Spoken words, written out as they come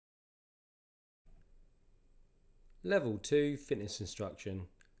Level 2 Fitness Instruction,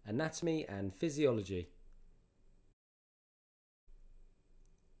 Anatomy and Physiology.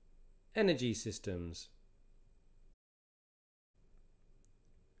 Energy systems.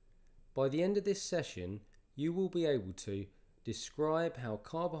 By the end of this session, you will be able to describe how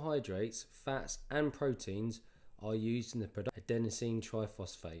carbohydrates, fats and proteins are used in the production of adenosine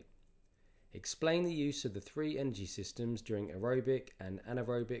triphosphate. Explain the use of the three energy systems during aerobic and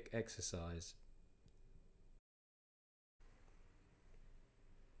anaerobic exercise.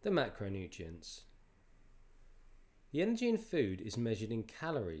 The macronutrients. The energy in food is measured in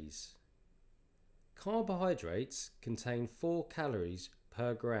calories. Carbohydrates contain 4 calories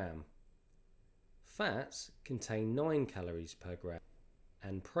per gram. Fats contain 9 calories per gram.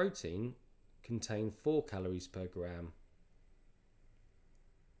 And protein contain 4 calories per gram.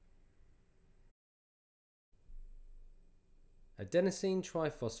 Adenosine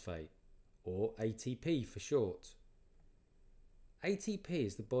triphosphate, or ATP for short. ATP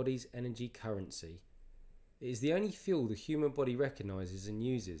is the body's energy currency. It is the only fuel the human body recognises and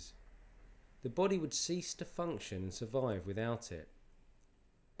uses. The body would cease to function and survive without it.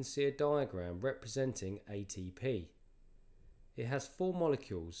 You can see a diagram representing ATP. It has 4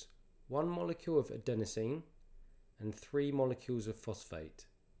 molecules, 1 molecule of adenosine and 3 molecules of phosphate.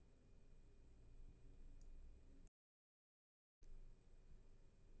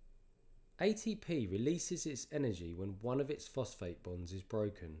 ATP releases its energy when one of its phosphate bonds is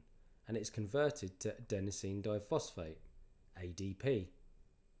broken and it's converted to adenosine diphosphate, ADP.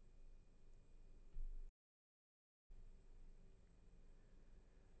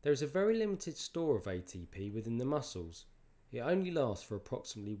 There is a very limited store of ATP within the muscles. It only lasts for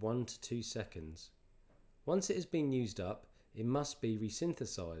approximately 1 to 2 seconds. Once it has been used up, it must be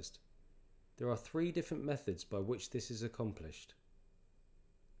resynthesized. There are 3 different methods by which this is accomplished: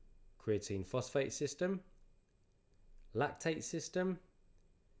 creatine phosphate system, lactate system,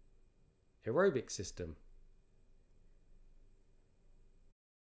 aerobic system.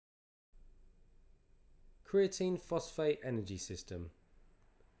 Creatine phosphate energy system.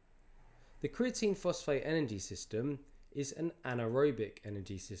 The creatine phosphate energy system is an anaerobic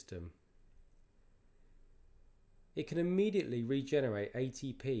energy system. It can immediately regenerate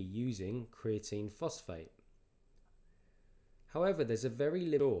ATP using creatine phosphate. However, there's a very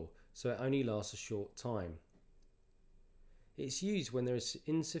little, so it only lasts a short time. It's used when there is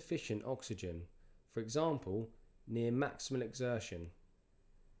insufficient oxygen, for example, near maximal exertion.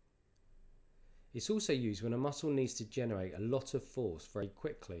 It's also used when a muscle needs to generate a lot of force very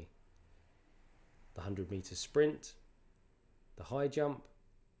quickly. The 100-meter sprint, the high jump,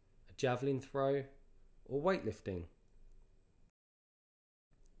 a javelin throw, or weightlifting.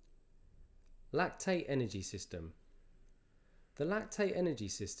 Lactate energy system. The lactate energy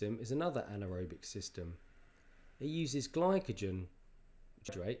system is another anaerobic system. It uses glycogen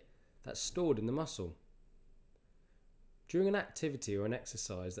that's stored in the muscle. During an activity or an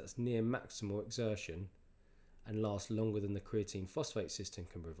exercise that's near maximal exertion and lasts longer than the creatine phosphate system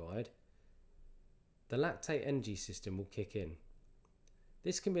can provide, the lactate energy system will kick in.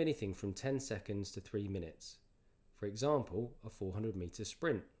 This can be anything from 10 seconds to 3 minutes. For example, a 400-meter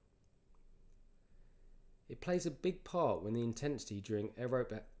sprint. It plays a big part when the intensity during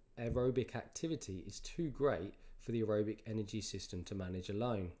aerobic activity is too great for the aerobic energy system to manage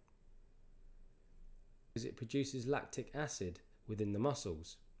alone, because it produces lactic acid within the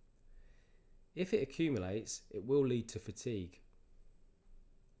muscles. If it accumulates, it will lead to fatigue.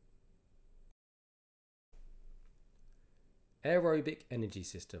 Aerobic energy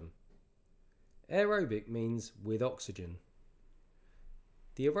system. Aerobic means with oxygen.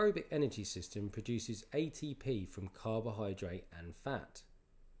 The aerobic energy system produces ATP from carbohydrate and fat.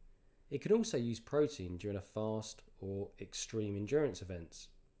 It can also use protein during a fast or extreme endurance events.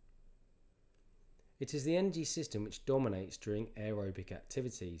 It is the energy system which dominates during aerobic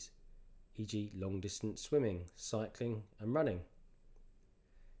activities, e.g. long distance swimming, cycling and running.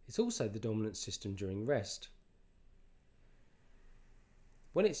 It's also the dominant system during rest.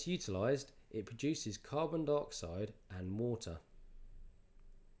 When it's utilised, it produces carbon dioxide and water.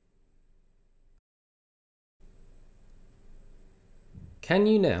 Can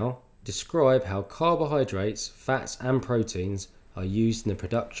you now describe how carbohydrates, fats and proteins are used in the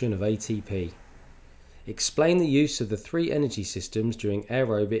production of ATP? Explain the use of the 3 energy systems during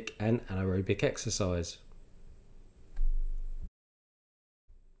aerobic and anaerobic exercise.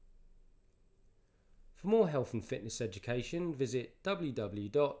 For more health and fitness education, visit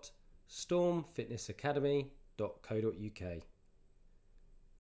www.stormfitnessacademy.co.uk.